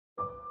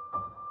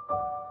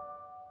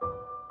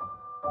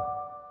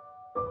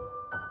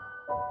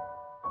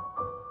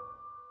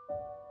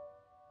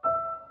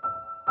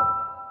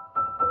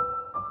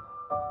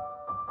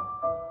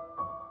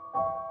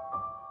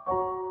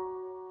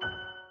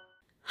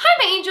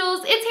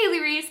angels, it's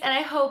Hailey Reese, and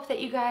I hope that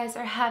you guys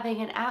are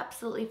having an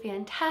absolutely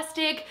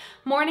fantastic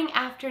morning,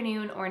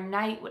 afternoon, or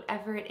night,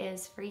 whatever it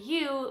is for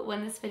you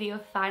when this video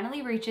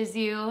finally reaches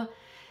you.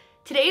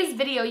 Today's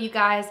video, you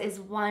guys,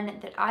 is one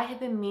that I have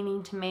been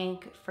meaning to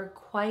make for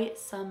quite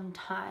some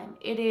time.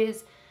 It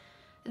is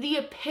the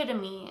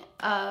epitome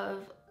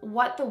of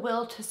what the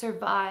will to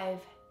survive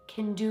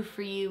can do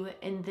for you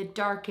in the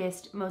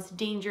darkest, most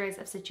dangerous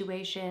of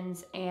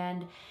situations,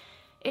 and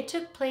it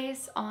took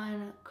place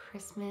on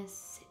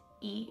Christmas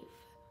Eve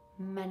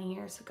many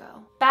years ago.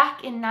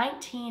 Back in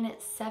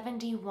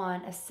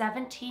 1971, a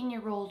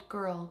 17-year-old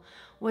girl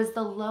was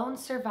the lone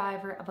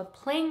survivor of a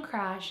plane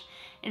crash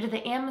into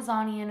the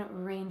Amazonian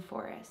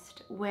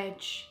rainforest,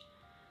 which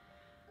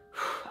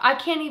I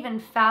can't even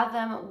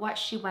fathom what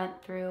she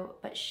went through,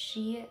 but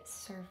she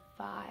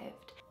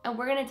survived. And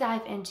we're gonna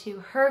dive into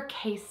her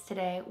case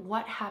today,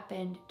 what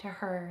happened to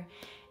her,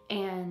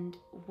 and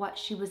what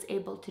she was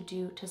able to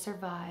do to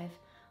survive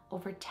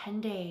over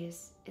 10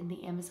 days in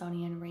the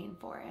Amazonian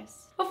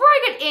rainforest. Before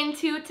I get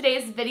into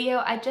today's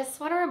video, I just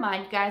want to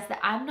remind you guys that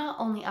I'm not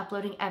only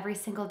uploading every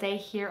single day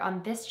here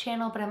on this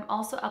channel, but I'm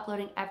also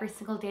uploading every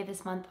single day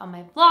this month on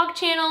my vlog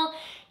channel,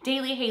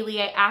 Daily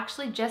Hailey. I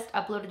actually just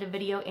uploaded a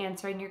video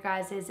answering your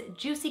guys'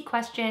 juicy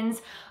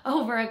questions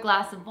over a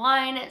glass of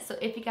wine. So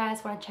if you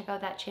guys want to check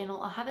out that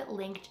channel, I'll have it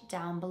linked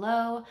down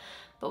below.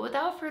 But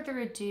without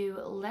further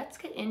ado, let's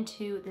get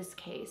into this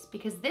case,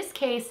 because this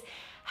case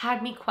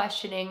had me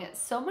questioning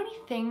so many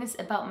things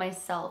about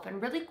myself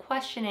and really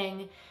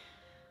questioning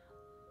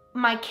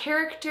my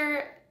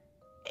character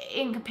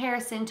in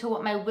comparison to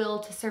what my will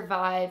to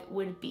survive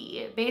would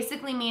be.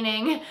 Basically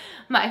meaning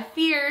my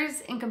fears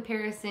in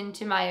comparison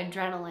to my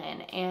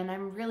adrenaline. And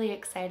I'm really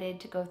excited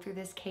to go through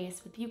this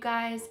case with you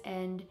guys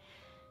and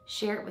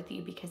share it with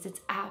you because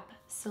it's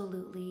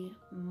absolutely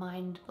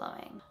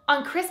mind-blowing.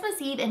 On Christmas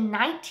Eve in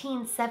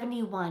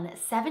 1971,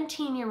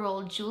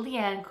 17-year-old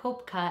Juliane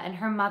Koepcke and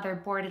her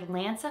mother boarded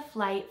LANSA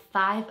Flight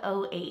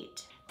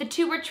 508. The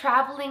two were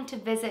traveling to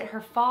visit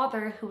her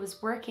father, who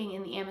was working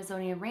in the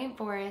Amazonian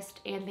rainforest,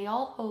 and they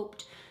all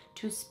hoped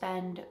to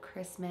spend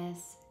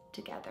Christmas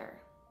together.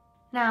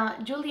 Now,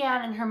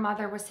 Juliane and her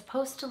mother were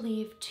supposed to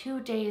leave 2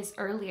 days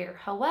earlier.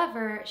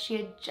 However, she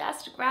had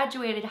just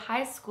graduated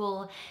high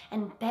school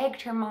and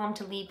begged her mom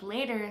to leave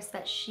later so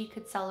that she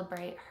could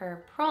celebrate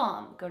her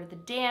prom, go to the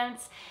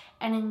dance,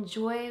 and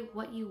enjoy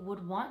what you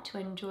would want to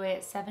enjoy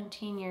at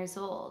 17 years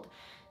old.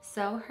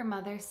 So her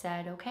mother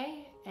said,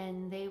 okay,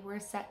 and they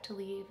were set to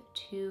leave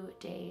 2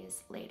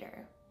 days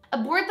later.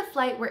 Aboard the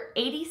flight were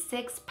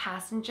 86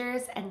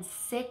 passengers and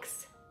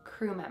 6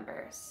 crew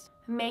members,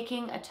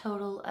 making a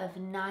total of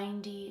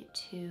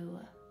 92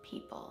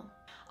 people.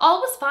 All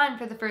was fine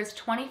for the first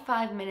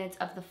 25 minutes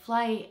of the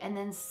flight, and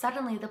then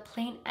suddenly the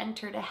plane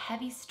entered a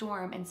heavy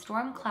storm and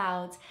storm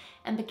clouds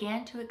and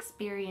began to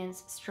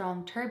experience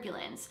strong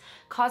turbulence,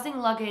 causing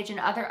luggage and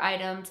other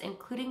items,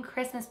 including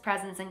Christmas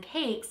presents and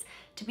cakes,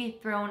 to be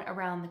thrown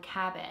around the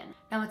cabin.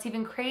 Now, what's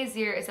even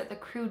crazier is that the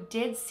crew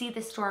did see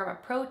the storm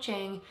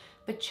approaching,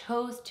 but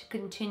chose to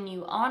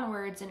continue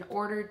onwards in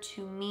order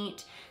to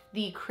meet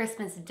the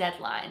Christmas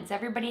deadlines.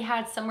 Everybody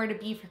had somewhere to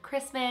be for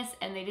Christmas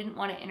and they didn't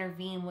want to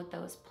intervene with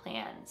those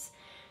plans.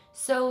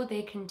 So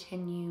they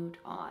continued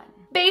on,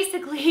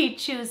 basically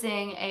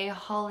choosing a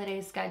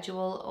holiday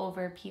schedule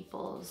over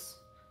people's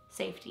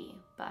safety.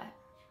 But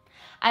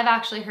I've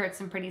actually heard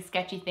some pretty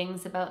sketchy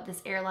things about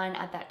this airline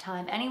at that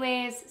time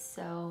anyways,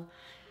 so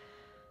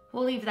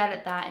we'll leave that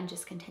at that and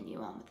just continue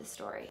on with the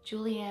story.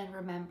 Juliane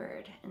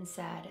remembered and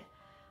said,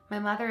 "My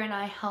mother and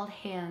I held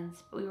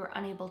hands, but we were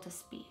unable to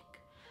speak.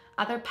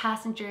 Other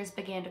passengers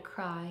began to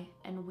cry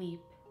and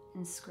weep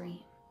and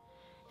scream.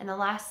 And the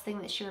last thing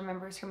that she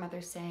remembers her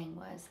mother saying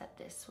was that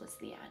this was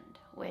the end,"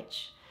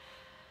 which,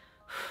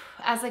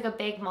 as like a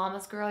big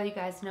mama's girl, you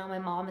guys know my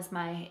mom is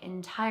my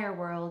entire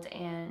world,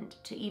 and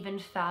to even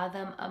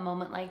fathom a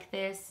moment like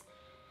this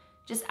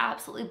just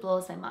absolutely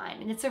blows my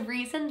mind. And it's a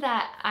reason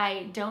that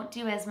I don't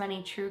do as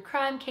many true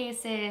crime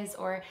cases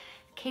or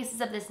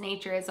cases of this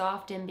nature as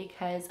often,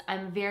 because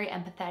I'm very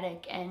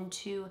empathetic, and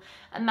to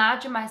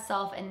imagine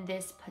myself in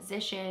this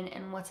position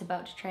and what's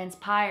about to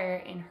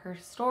transpire in her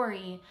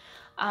story,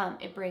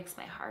 it breaks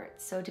my heart.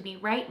 So to be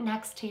right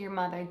next to your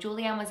mother,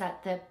 Juliane was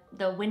at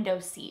the window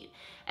seat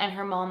and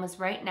her mom was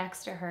right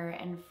next to her,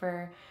 and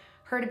for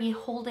her to be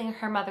holding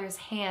her mother's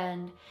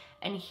hand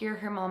and hear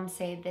her mom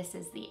say this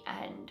is the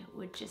end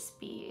would just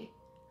be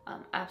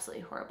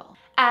absolutely horrible.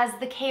 As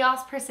the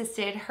chaos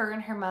persisted, her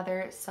and her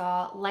mother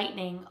saw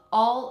lightning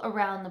all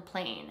around the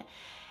plane.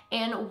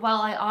 And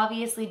while I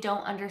obviously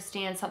don't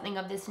understand something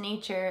of this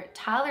nature,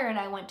 Tyler and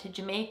I went to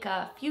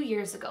Jamaica a few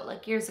years ago,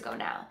 like years ago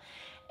now.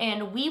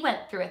 And we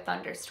went through a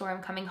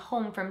thunderstorm coming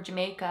home from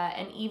Jamaica,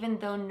 and even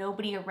though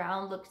nobody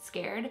around looked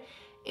scared,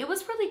 it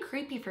was really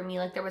creepy for me.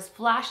 Like, there was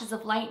flashes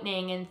of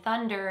lightning and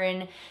thunder,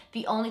 and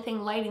the only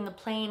thing lighting the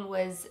plane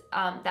was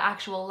the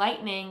actual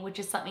lightning, which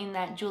is something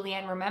that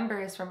Juliane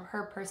remembers from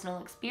her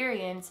personal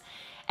experience.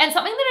 And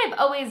something that I've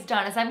always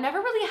done is I've never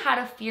really had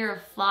a fear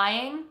of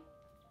flying.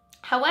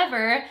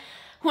 However,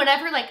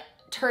 whenever like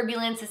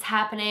turbulence is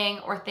happening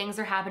or things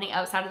are happening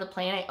outside of the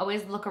plane, I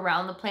always look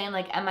around the plane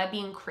like, am I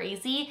being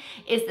crazy?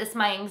 Is this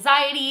my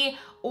anxiety,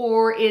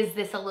 or is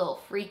this a little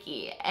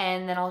freaky?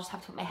 And then I'll just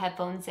have to put my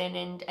headphones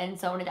in and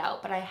zone it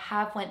out. But I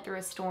have went through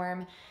a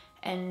storm,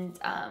 and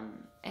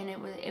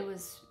it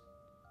was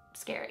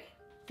scary.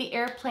 The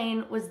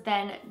airplane was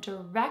then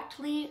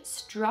directly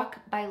struck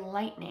by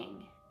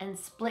lightning and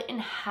split in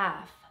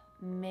half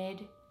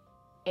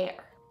mid-air.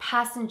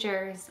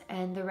 Passengers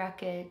and the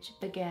wreckage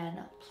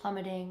began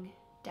plummeting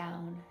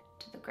down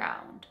to the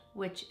ground,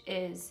 which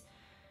is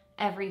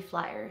every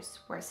flyer's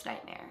worst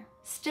nightmare.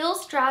 Still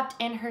strapped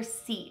in her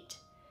seat,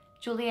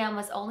 Juliane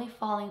was only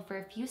falling for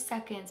a few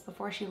seconds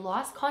before she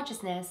lost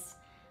consciousness,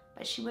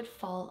 but she would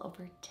fall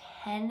over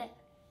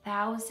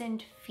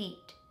 10,000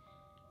 feet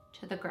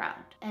to the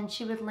ground, and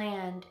she would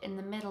land in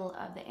the middle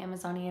of the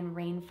Amazonian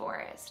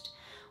rainforest,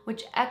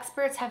 which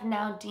experts have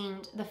now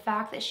deemed the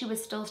fact that she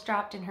was still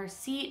strapped in her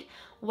seat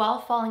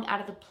while falling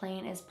out of the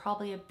plane is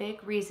probably a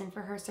big reason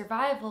for her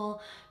survival,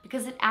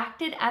 because it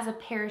acted as a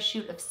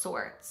parachute of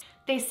sorts.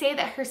 They say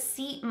that her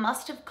seat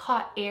must have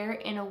caught air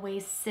in a way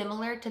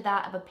similar to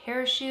that of a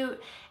parachute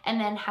and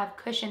then have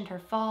cushioned her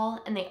fall.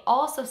 And they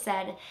also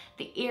said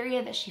the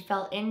area that she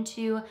fell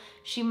into,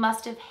 she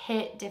must have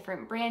hit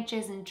different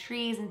branches and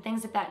trees and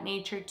things of that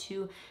nature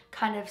to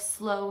kind of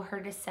slow her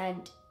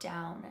descent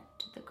down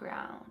to the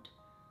ground.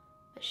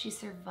 But she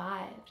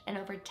survived an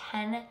over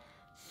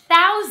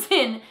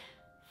 10,000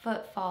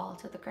 foot fall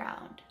to the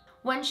ground.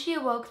 When she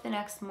awoke the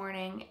next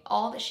morning,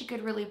 all that she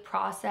could really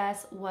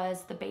process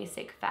was the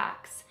basic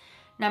facts.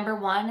 Number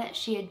one,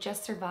 she had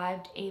just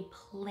survived a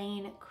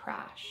plane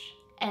crash.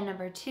 And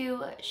number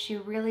two, she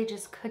really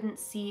just couldn't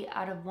see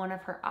out of one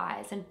of her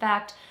eyes. In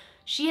fact,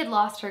 she had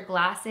lost her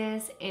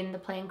glasses in the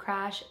plane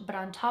crash, but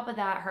on top of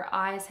that, her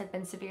eyes had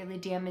been severely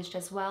damaged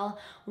as well,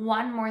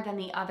 one more than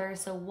the other.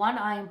 So one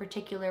eye in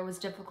particular was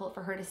difficult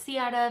for her to see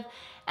out of,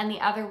 and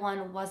the other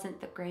one wasn't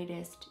the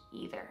greatest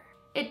either.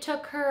 It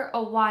took her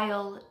a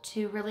while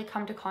to really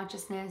come to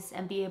consciousness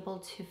and be able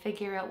to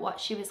figure out what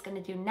she was going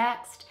to do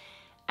next,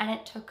 and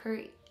it took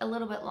her a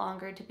little bit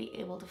longer to be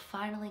able to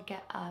finally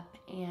get up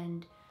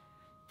and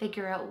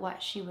figure out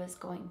what she was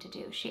going to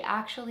do. She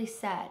actually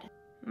said,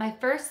 "My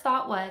first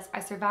thought was I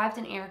survived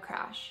an air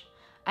crash.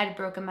 I'd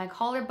broken my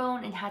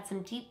collarbone and had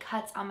some deep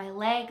cuts on my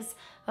legs,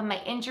 but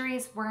my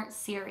injuries weren't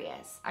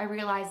serious. I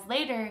realized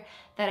later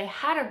that I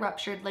had a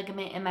ruptured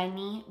ligament in my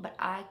knee, but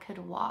I could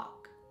walk."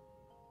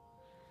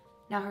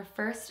 Now, her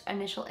first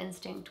initial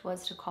instinct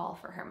was to call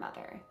for her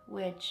mother,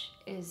 which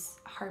is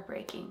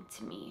heartbreaking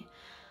to me.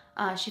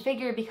 She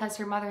figured because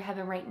her mother had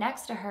been right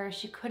next to her,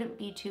 she couldn't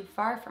be too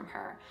far from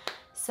her.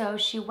 So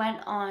she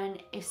went on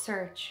a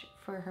search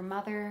for her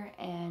mother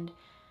and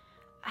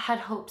had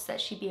hopes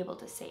that she'd be able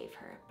to save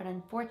her. But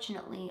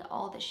unfortunately,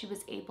 all that she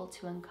was able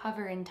to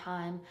uncover in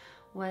time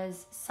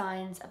was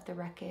signs of the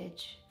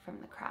wreckage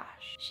from the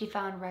crash. She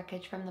found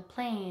wreckage from the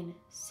plane,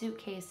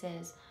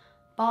 suitcases,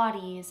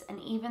 bodies, and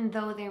even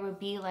though there would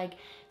be like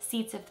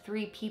seats of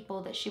 3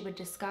 people that she would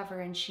discover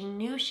and she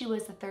knew she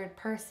was the third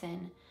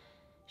person,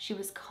 she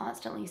was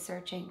constantly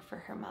searching for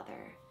her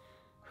mother,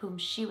 whom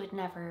she would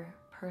never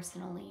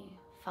personally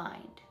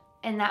find.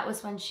 And that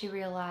was when she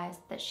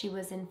realized that she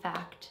was in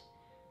fact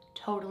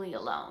totally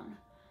alone.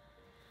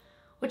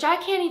 Which I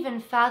can't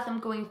even fathom,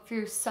 going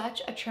through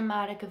such a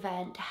traumatic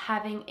event,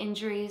 having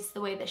injuries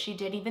the way that she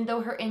did, even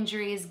though her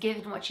injuries,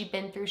 given what she'd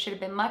been through, should have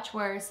been much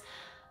worse.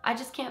 I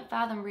just can't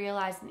fathom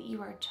realizing that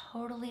you are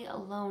totally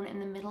alone in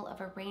the middle of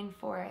a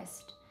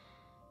rainforest.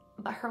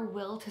 But her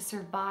will to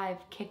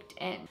survive kicked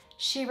in.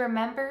 She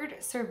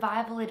remembered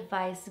survival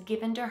advice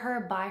given to her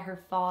by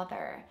her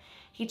father.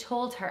 He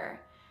told her,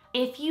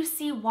 "If you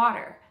see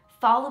water,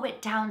 follow it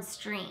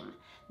downstream.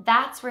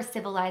 That's where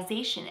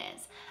civilization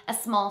is. A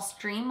small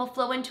stream will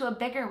flow into a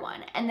bigger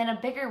one, and then a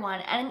bigger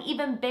one, and an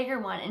even bigger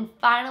one, and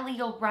finally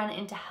you'll run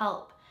into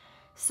help."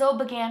 So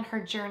began her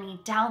journey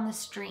down the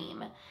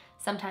stream.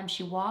 Sometimes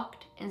she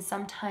walked and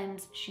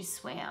sometimes she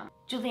swam.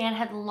 Juliane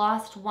had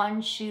lost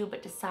one shoe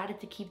but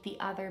decided to keep the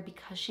other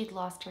because she'd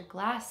lost her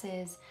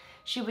glasses.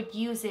 She would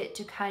use it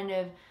to kind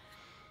of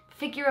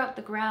figure out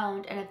the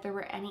ground and if there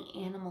were any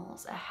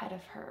animals ahead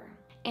of her.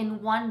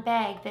 In one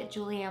bag that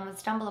Juliane would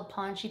stumble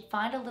upon, she'd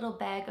find a little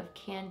bag of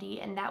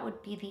candy, and that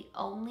would be the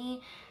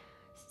only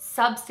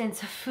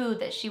substance of food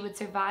that she would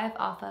survive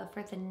off of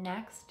for the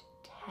next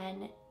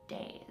 10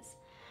 days.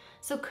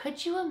 So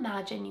could you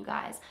imagine, you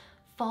guys,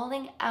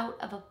 falling out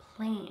of a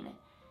plane,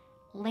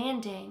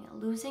 landing,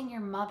 losing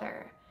your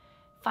mother,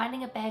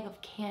 finding a bag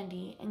of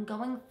candy, and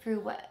going through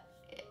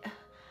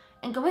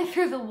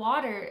the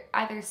water,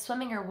 either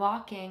swimming or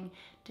walking,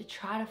 to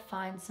try to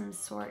find some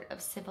sort of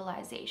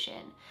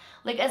civilization?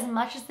 Like, as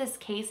much as this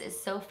case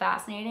is so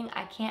fascinating,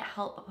 I can't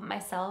help but put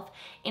myself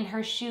in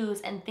her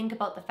shoes and think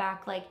about the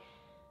fact, like,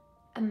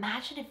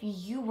 imagine if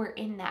you were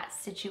in that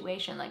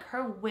situation. Like,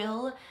 her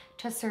will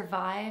to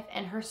survive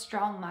and her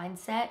strong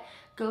mindset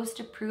goes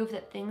to prove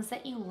that things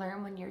that you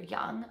learn when you're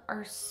young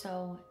are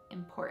so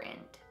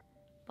important.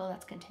 But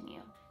let's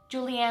continue.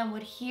 Juliane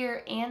would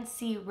hear and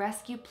see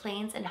rescue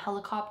planes and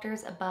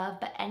helicopters above,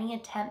 but any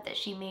attempt that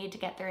she made to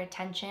get their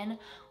attention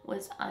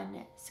was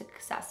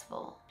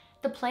unsuccessful.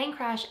 The plane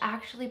crash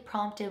actually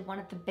prompted one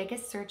of the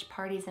biggest search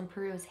parties in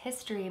Peru's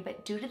history,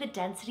 but due to the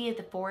density of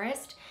the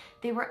forest,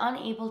 they were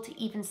unable to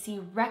even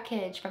see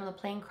wreckage from the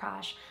plane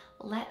crash,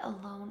 let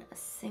alone a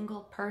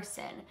single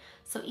person.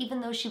 So even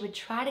though she would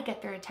try to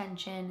get their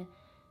attention,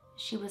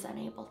 she was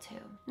unable to.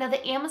 Now,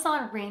 the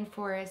Amazon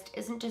rainforest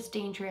isn't just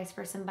dangerous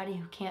for somebody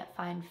who can't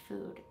find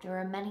food. There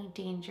are many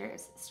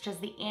dangers, such as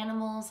the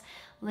animals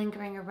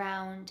lingering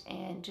around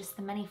and just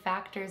the many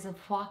factors of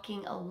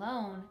walking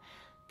alone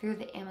through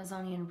the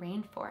Amazonian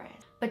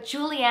rainforest. But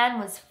Juliane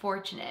was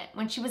fortunate.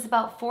 When she was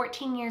about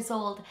 14 years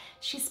old,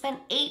 she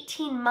spent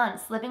 18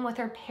 months living with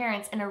her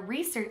parents in a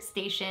research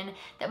station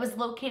that was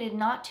located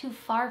not too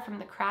far from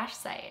the crash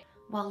site.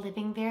 While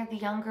living there, the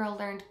young girl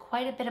learned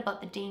quite a bit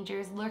about the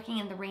dangers lurking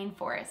in the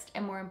rainforest,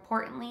 and more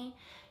importantly,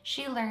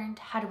 she learned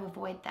how to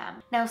avoid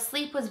them. Now,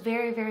 sleep was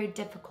very, very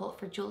difficult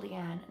for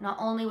Juliane. Not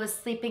only was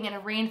sleeping in a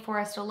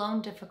rainforest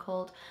alone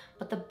difficult,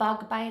 but the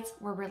bug bites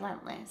were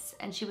relentless,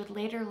 and she would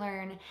later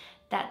learn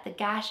that the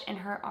gash in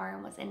her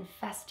arm was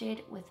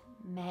infested with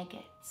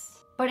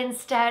maggots. But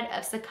instead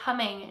of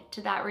succumbing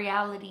to that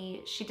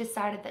reality, she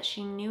decided that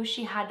she knew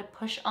she had to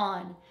push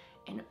on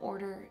in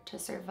order to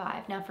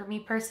survive. Now, for me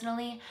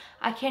personally,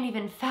 I can't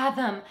even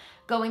fathom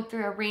going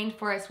through a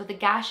rainforest with a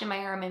gash in my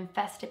arm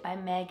infested by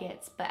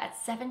maggots, but at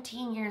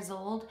 17 years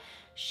old,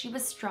 she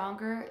was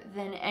stronger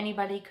than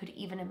anybody could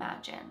even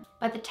imagine.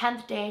 By the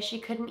 10th day, she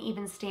couldn't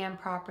even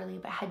stand properly,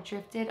 but had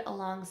drifted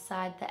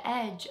alongside the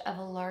edge of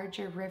a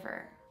larger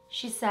river.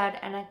 She said,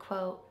 and I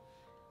quote,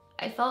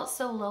 "I felt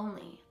so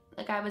lonely,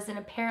 like I was in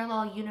a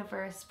parallel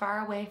universe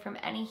far away from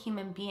any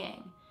human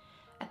being.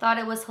 I thought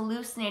I was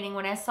hallucinating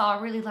when I saw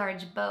a really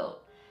large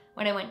boat.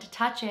 When I went to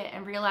touch it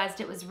and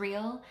realized it was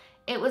real,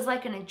 it was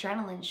like an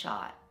adrenaline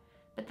shot.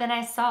 But then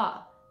I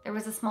saw there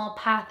was a small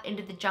path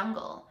into the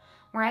jungle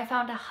where I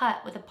found a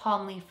hut with a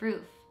palm leaf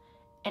roof,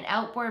 an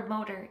outboard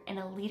motor, and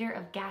a liter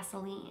of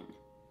gasoline."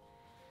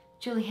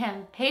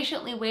 Juliane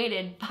patiently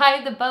waited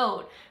by the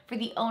boat for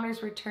the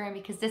owner's return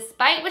because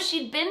despite what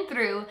she'd been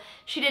through,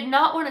 she did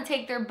not want to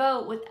take their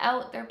boat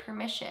without their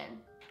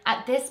permission.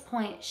 At this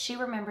point, she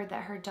remembered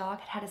that her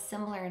dog had had a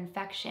similar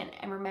infection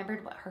and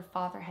remembered what her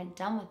father had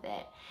done with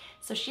it.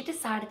 So she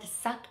decided to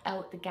suck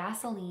out the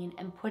gasoline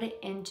and put it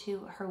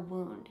into her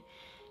wound.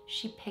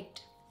 She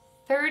picked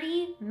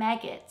 30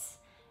 maggots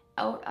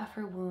out of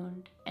her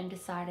wound and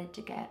decided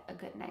to get a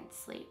good night's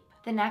sleep.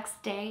 The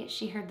next day,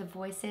 she heard the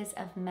voices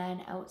of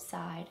men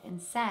outside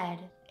and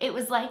said, "It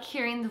was like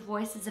hearing the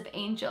voices of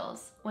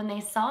angels. When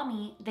they saw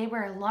me, they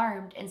were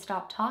alarmed and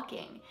stopped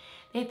talking.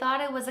 They thought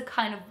I was a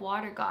kind of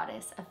water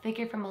goddess, a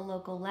figure from a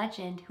local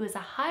legend who is a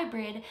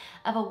hybrid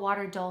of a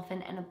water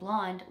dolphin and a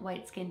blonde,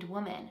 white-skinned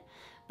woman.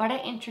 But I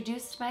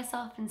introduced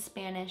myself in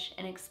Spanish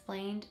and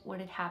explained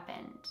what had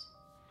happened."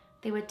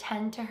 They would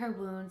tend to her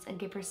wounds and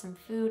give her some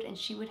food, and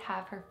she would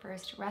have her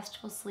first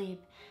restful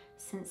sleep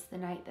since the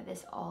night that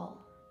this all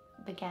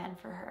began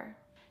for her.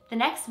 The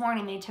next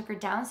morning, they took her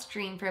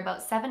downstream for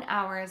about 7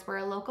 hours, where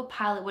a local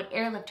pilot would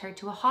airlift her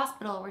to a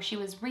hospital where she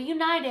was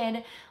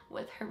reunited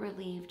with her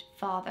relieved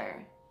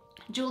father.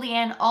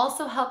 Juliane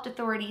also helped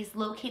authorities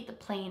locate the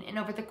plane, and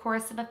over the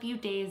course of a few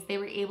days, they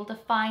were able to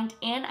find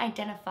and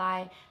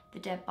identify the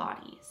dead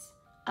bodies.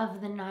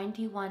 Of the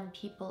 91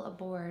 people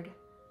aboard,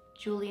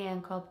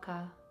 Juliane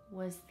Koepcke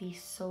was the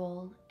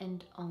sole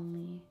and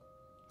only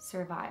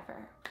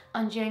survivor.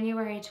 On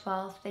January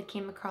 12th, they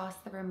came across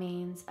the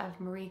remains of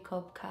Marie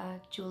Koepcke,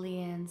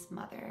 Juliane's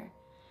mother,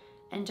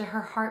 and to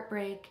her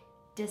heartbreak,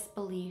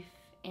 disbelief,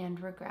 and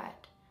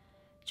regret,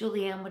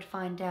 Juliane would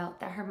find out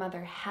that her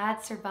mother had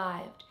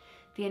survived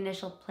the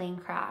initial plane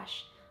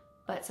crash,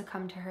 but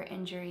succumbed to her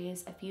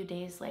injuries a few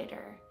days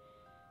later.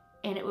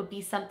 And it would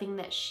be something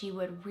that she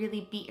would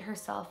really beat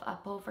herself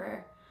up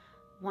over,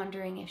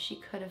 wondering if she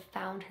could have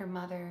found her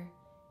mother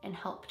and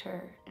helped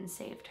her and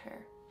saved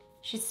her.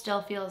 She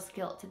still feels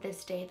guilt to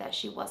this day that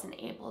she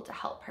wasn't able to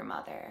help her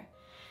mother.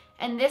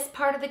 And this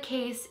part of the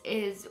case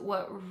is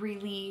what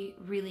really,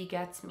 really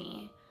gets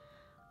me.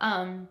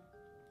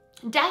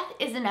 Death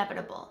is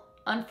inevitable.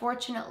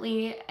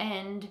 Unfortunately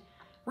and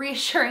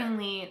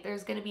reassuringly,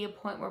 there's going to be a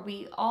point where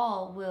we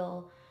all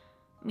will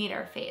meet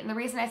our fate. And the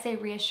reason I say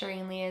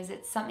reassuringly is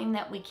it's something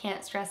that we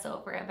can't stress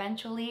over.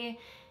 Eventually,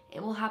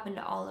 it will happen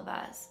to all of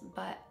us.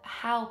 But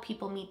how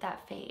people meet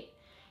that fate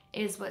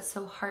is what's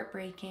so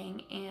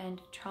heartbreaking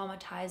and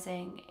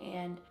traumatizing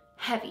and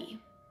heavy.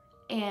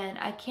 And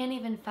I can't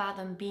even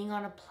fathom being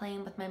on a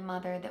plane with my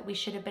mother that we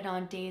should have been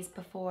on days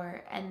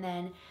before, and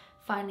then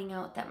finding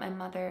out that my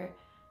mother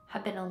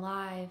had been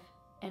alive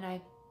and I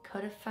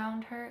could have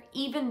found her.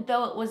 Even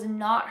though it was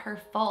not her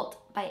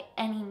fault by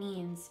any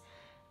means,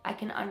 I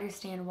can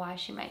understand why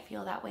she might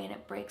feel that way, and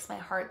it breaks my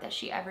heart that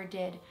she ever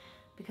did,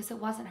 because it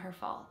wasn't her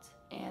fault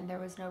and there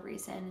was no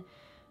reason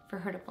for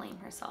her to blame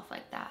herself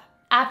like that.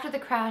 After the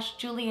crash,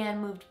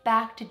 Juliane moved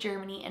back to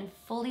Germany and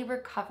fully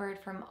recovered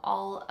from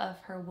all of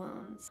her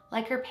wounds.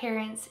 Like her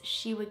parents,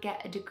 she would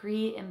get a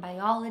degree in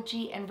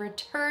biology and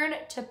return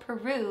to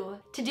Peru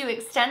to do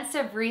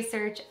extensive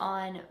research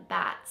on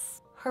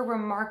bats. Her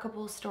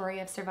remarkable story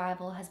of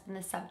survival has been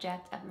the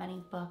subject of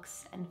many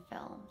books and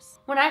films.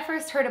 When I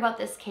first heard about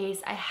this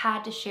case, I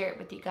had to share it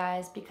with you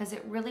guys because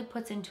it really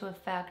puts into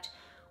effect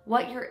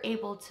what you're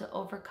able to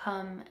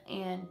overcome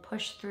and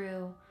push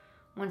through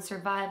when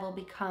survival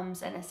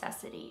becomes a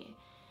necessity.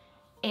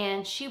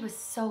 And she was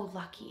so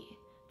lucky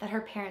that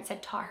her parents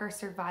had taught her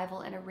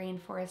survival in a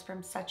rainforest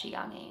from such a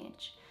young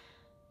age.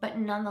 But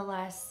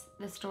nonetheless,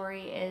 the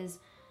story is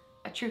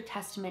a true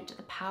testament to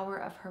the power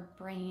of her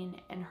brain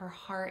and her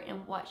heart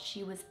and what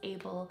she was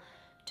able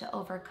to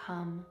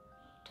overcome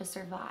to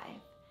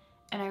survive.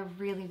 And I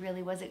really,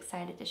 really was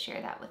excited to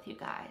share that with you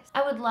guys.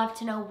 I would love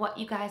to know what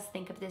you guys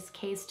think of this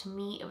case. To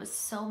me, it was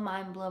so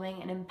mind-blowing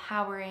and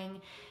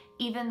empowering.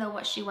 Even though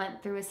what she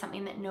went through is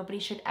something that nobody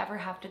should ever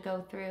have to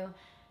go through,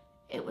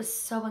 it was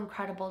so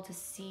incredible to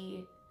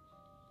see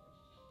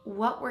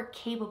what we're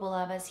capable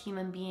of as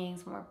human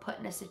beings when we're put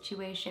in a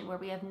situation where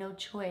we have no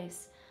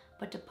choice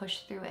but to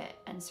push through it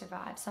and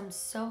survive. So I'm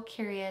so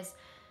curious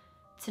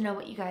to know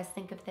what you guys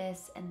think of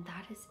this, and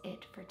that is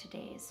it for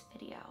today's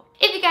video.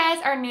 If you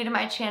guys are new to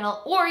my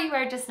channel or you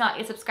are just not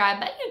yet subscribed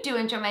but you do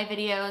enjoy my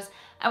videos,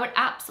 I would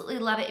absolutely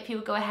love it if you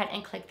would go ahead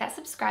and click that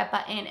subscribe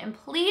button, and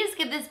please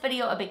give this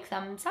video a big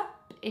thumbs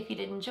up if you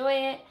did enjoy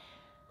it.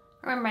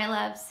 Remember, my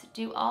loves,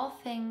 do all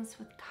things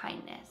with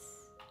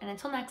kindness. And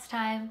until next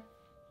time,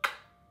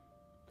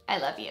 I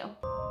love you.